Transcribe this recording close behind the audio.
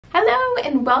Hello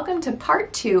and welcome to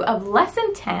part 2 of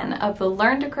lesson 10 of the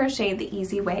Learn to Crochet the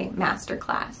Easy Way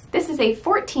Masterclass. This is a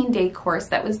 14-day course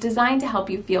that was designed to help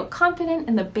you feel confident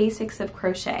in the basics of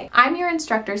crochet. I'm your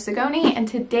instructor Sigoni, and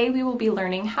today we will be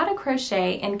learning how to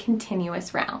crochet in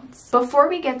continuous rounds. Before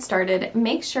we get started,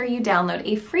 make sure you download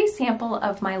a free sample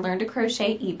of my Learn to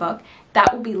Crochet ebook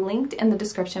that will be linked in the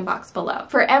description box below.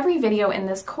 For every video in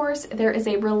this course, there is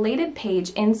a related page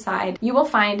inside. You will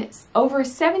find over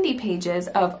 70 pages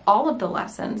of all of the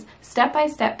lessons,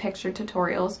 step-by-step picture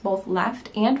tutorials, both left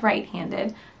and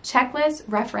right-handed, checklists,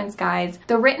 reference guides,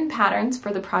 the written patterns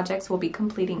for the projects we'll be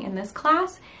completing in this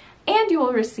class, and you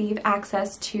will receive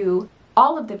access to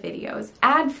all of the videos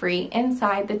ad-free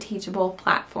inside the Teachable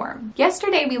platform.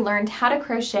 Yesterday we learned how to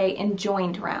crochet in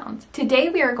joined rounds. Today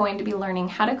we are going to be learning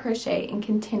how to crochet in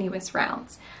continuous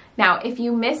rounds. Now, if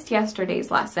you missed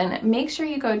yesterday's lesson, make sure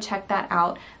you go check that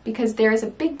out because there is a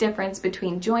big difference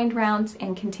between joined rounds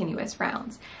and continuous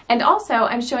rounds. And also,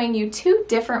 I'm showing you 2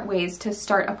 different ways to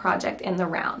start a project in the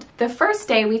round. The first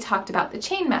day we talked about the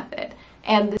chain method.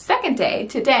 And the second day,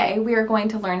 today, we are going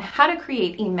to learn how to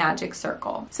create a magic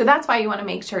circle. So that's why you want to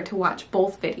make sure to watch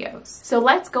both videos. So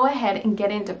let's go ahead and get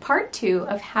into part 2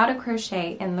 of how to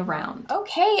crochet in the round.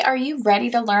 Okay, are you ready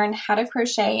to learn how to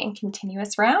crochet in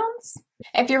continuous rounds?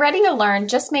 If you're ready to learn,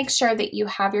 just make sure that you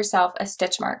have yourself a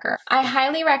stitch marker. I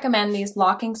highly recommend these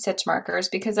locking stitch markers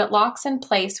because it locks in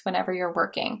place whenever you're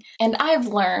working. And I've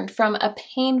learned from a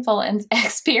painful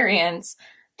experience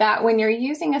that when you're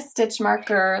using a stitch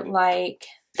marker like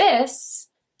this,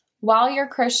 while you're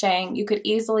crocheting, you could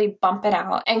easily bump it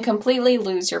out and completely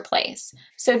lose your place.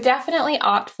 So definitely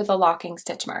opt for the locking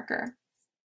stitch marker.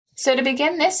 So to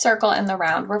begin this circle in the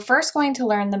round, we're first going to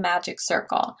learn the magic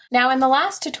circle. Now in the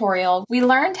last tutorial, we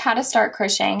learned how to start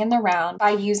crocheting in the round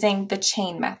by using the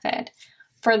chain method.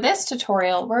 For this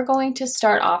tutorial, we're going to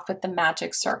start off with the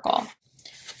magic circle.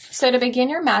 So to begin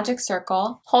your magic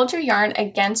circle, hold your yarn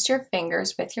against your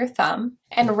fingers with your thumb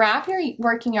and wrap your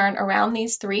working yarn around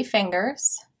these 3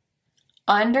 fingers,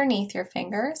 underneath your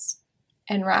fingers,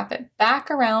 and wrap it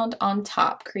back around on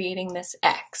top, creating this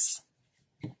X.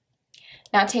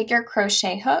 Now take your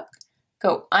crochet hook,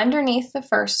 go underneath the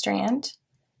first strand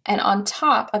and on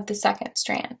top of the second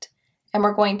strand. And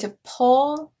we're going to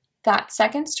pull that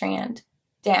second strand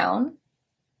down,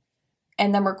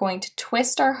 and then we're going to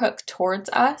twist our hook towards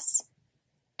us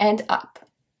and up.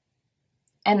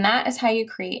 And that is how you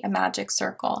create a magic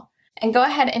circle. And go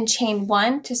ahead and chain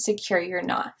 1 to secure your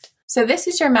knot. So this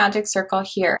is your magic circle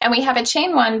here. And we have a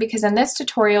chain 1 because in this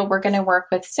tutorial, we're going to work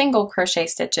with single crochet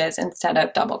stitches instead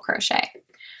of double crochet.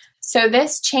 So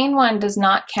this chain 1 does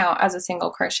not count as a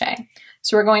single crochet.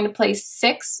 So we're going to place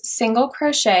 6 single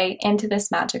crochet into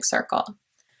this magic circle.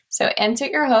 So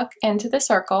insert your hook into the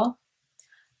circle,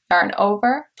 yarn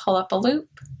over, pull up a loop,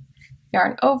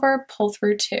 yarn over, pull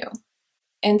through 2.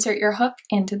 Insert your hook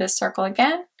into this circle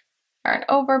again, yarn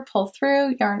over, pull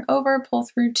through, yarn over, pull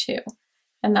through 2.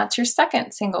 And that's your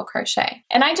second single crochet.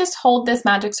 And I just hold this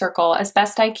magic circle as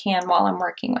best I can while I'm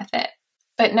working with it.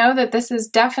 But know that this is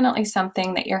definitely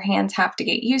something that your hands have to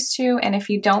get used to, and if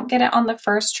you don't get it on the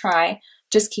first try,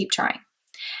 just keep trying.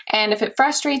 And if it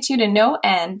frustrates you to no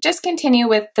end, just continue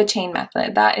with the chain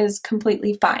method. That is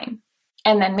completely fine.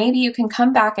 And then maybe you can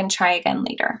come back and try again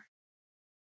later.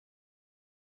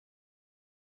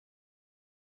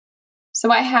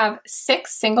 So I have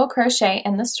 6 single crochet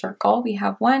in the circle. We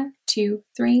have 1, 2,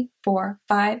 3, 4,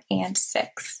 5, and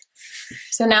 6.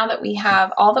 So now that we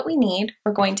have all that we need,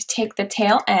 we're going to take the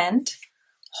tail end,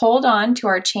 hold on to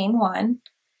our chain 1,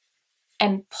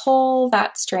 and pull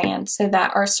that strand so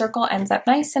that our circle ends up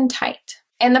nice and tight.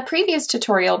 In the previous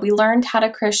tutorial, we learned how to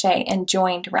crochet in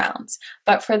joined rounds,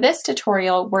 but for this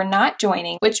tutorial, we're not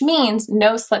joining, which means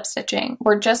no slip stitching.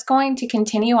 We're just going to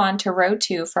continue on to row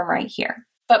 2 from right here.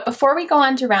 But before we go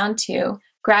on to round 2,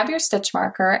 grab your stitch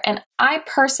marker, and I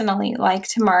personally like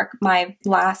to mark my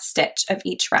last stitch of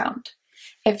each round.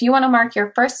 If you want to mark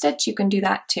your first stitch, you can do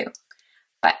that too.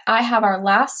 But I have our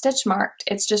last stitch marked.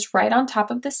 It's just right on top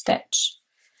of the stitch.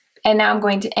 And now I'm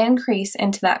going to increase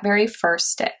into that very first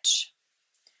stitch.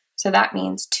 So that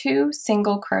means 2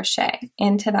 single crochet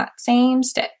into that same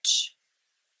stitch.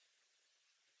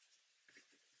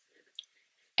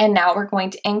 And now we're going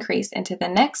to increase into the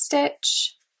next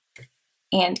stitch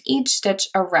and each stitch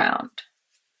around.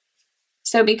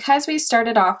 So because we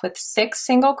started off with 6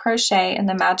 single crochet in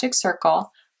the magic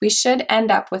circle, we should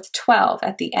end up with 12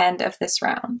 at the end of this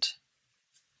round.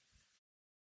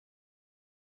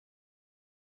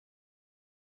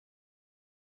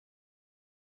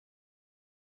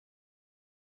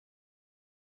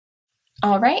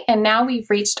 All right, and now we've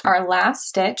reached our last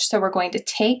stitch, so we're going to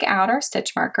take out our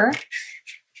stitch marker,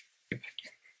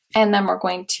 and then we're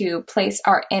going to place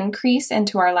our increase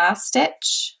into our last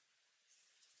stitch.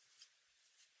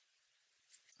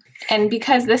 And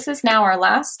because this is now our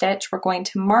last stitch, we're going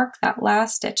to mark that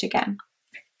last stitch again.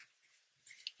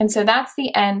 And so that's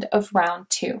the end of round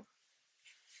 2.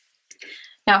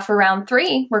 Now for round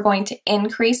 3, we're going to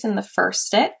increase in the first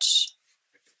stitch,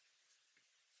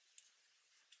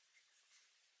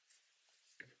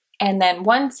 and then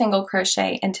 1 single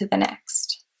crochet into the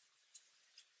next.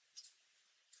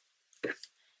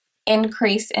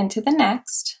 Increase into the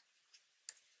next,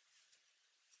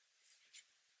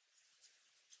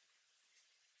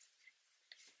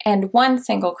 and 1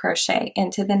 single crochet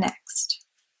into the next.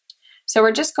 So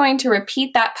we're just going to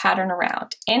repeat that pattern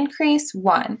around. Increase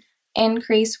 1,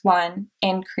 increase 1,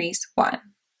 increase 1.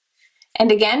 And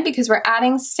again, because we're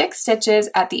adding 6 stitches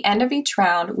at the end of each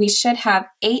round, we should have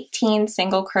 18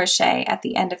 single crochet at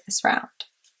the end of this round.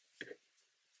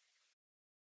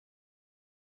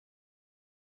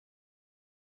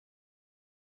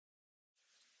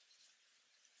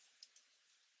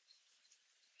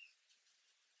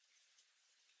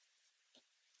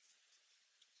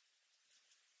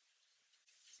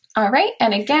 All right,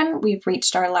 and again, we've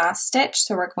reached our last stitch,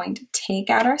 so we're going to take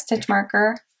out our stitch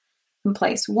marker and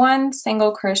place 1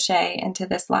 single crochet into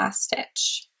this last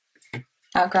stitch.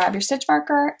 Now grab your stitch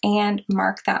marker and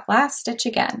mark that last stitch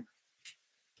again.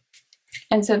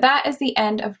 And so that is the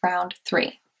end of round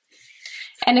 3.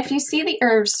 And if you see that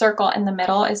your circle in the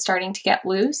middle is starting to get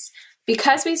loose,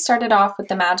 because we started off with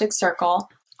the magic circle,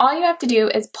 all you have to do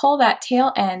is pull that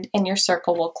tail end and your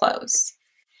circle will close.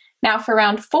 Now for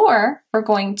round 4, we're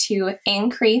going to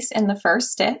increase in the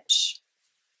first stitch,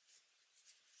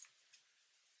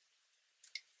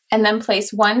 and then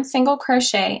place 1 single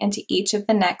crochet into each of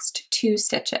the next 2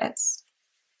 stitches.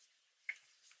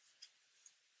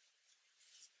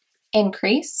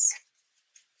 Increase,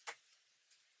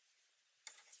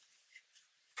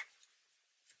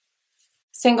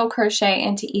 single crochet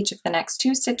into each of the next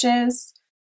 2 stitches,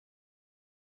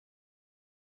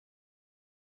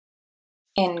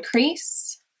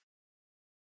 increase,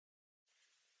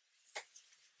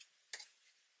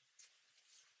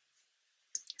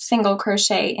 single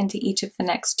crochet into each of the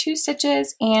next 2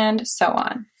 stitches, and so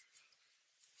on.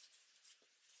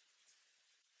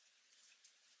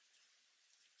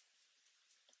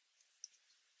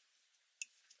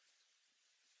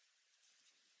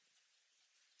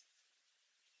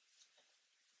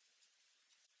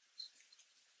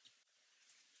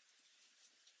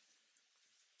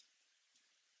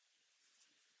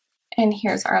 And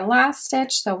here's our last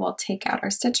stitch, so we'll take out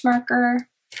our stitch marker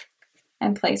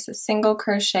and place a single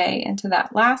crochet into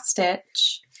that last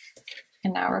stitch,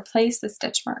 and now replace the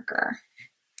stitch marker.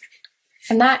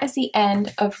 And that is the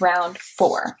end of round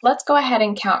 4. Let's go ahead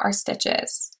and count our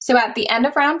stitches. So at the end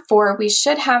of round 4, we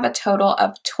should have a total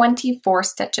of 24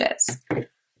 stitches.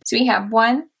 So we have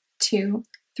 1, 2,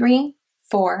 3,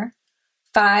 4,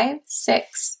 5,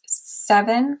 6,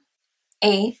 7,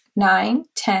 8, 9,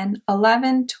 10,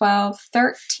 11, 12,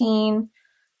 13,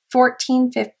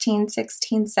 14, 15,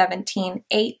 16, 17,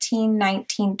 18,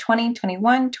 19, 20,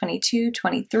 21, 22,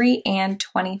 23, and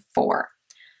 24.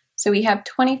 So we have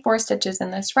 24 stitches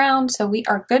in this round, so we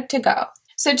are good to go.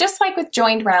 So just like with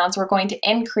joined rounds, we're going to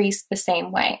increase the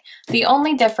same way. The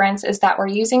only difference is that we're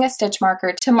using a stitch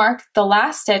marker to mark the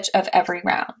last stitch of every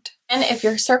round. And if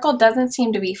your circle doesn't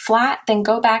seem to be flat, then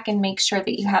go back and make sure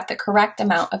that you have the correct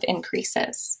amount of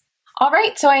increases. All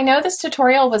right, so I know this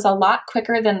tutorial was a lot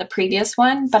quicker than the previous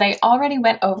one, but I already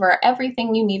went over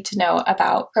everything you need to know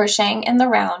about crocheting in the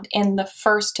round in the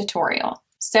first tutorial.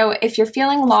 So if you're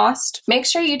feeling lost, make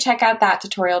sure you check out that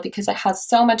tutorial because it has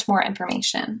so much more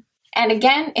information. And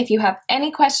again, if you have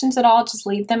any questions at all, just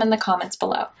leave them in the comments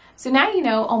below. So now you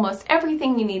know almost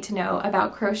everything you need to know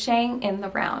about crocheting in the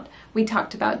round. We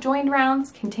talked about joined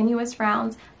rounds, continuous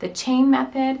rounds, the chain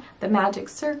method, the magic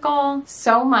circle.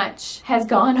 So much has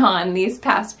gone on these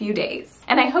past few days,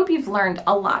 and I hope you've learned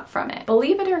a lot from it.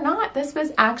 Believe it or not, this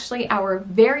was actually our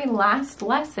very last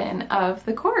lesson of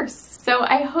the course. So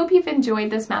I hope you've enjoyed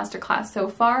this masterclass so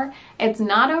far. It's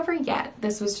not over yet.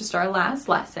 This was just our last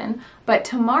lesson, but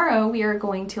tomorrow we are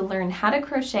going to learn how to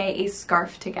crochet a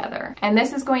scarf together. And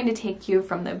this is going to take you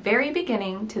from the very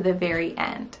beginning to the very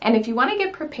end. And if you want to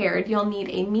get prepared, you'll need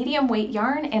a medium weight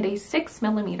yarn and a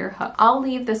 6mm hook. I'll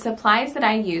leave the supplies that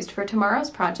I used for tomorrow's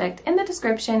project in the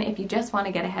description if you just want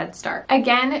to get a head start.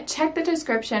 Again, check the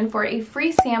description for a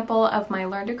free sample of my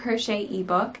Learn to Crochet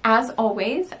ebook. As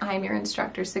always, I'm your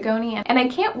instructor, Sigoni, and I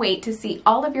can't wait to see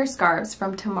all of your scarves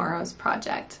from tomorrow's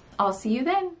project. I'll see you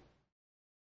then.